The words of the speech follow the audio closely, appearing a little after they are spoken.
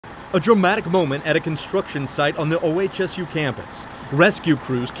A dramatic moment at a construction site on the OHSU campus. Rescue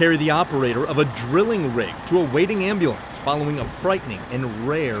crews carry the operator of a drilling rig to a waiting ambulance following a frightening and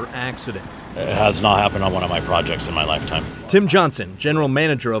rare accident. It has not happened on one of my projects in my lifetime. Tim Johnson, general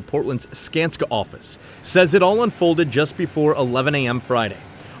manager of Portland's Skanska office, says it all unfolded just before 11 a.m. Friday.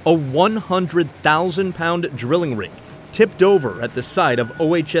 A 100,000-pound drilling rig tipped over at the site of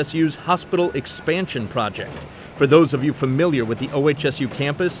OHSU's hospital expansion project. For those of you familiar with the OHSU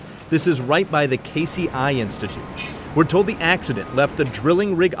campus, this is right by the KCI Institute. We're told the accident left the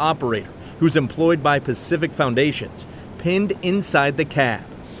drilling rig operator, who's employed by Pacific Foundations, pinned inside the cab.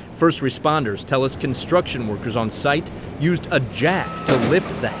 First responders tell us construction workers on site used a jack to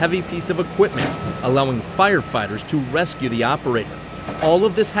lift the heavy piece of equipment, allowing firefighters to rescue the operator. All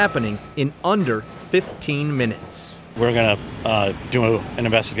of this happening in under 15 minutes. We're going to do an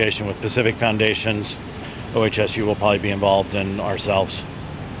investigation with Pacific Foundations. OHSU will probably be involved, in ourselves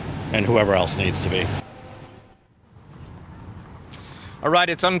and whoever else needs to be. All right,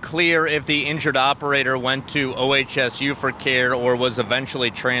 it's unclear if the injured operator went to OHSU for care or was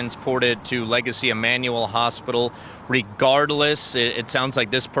eventually transported to Legacy Emmanuel Hospital. Regardless, it sounds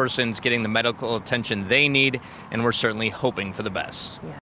like this person's getting the medical attention they need, and we're certainly hoping for the best. Yeah.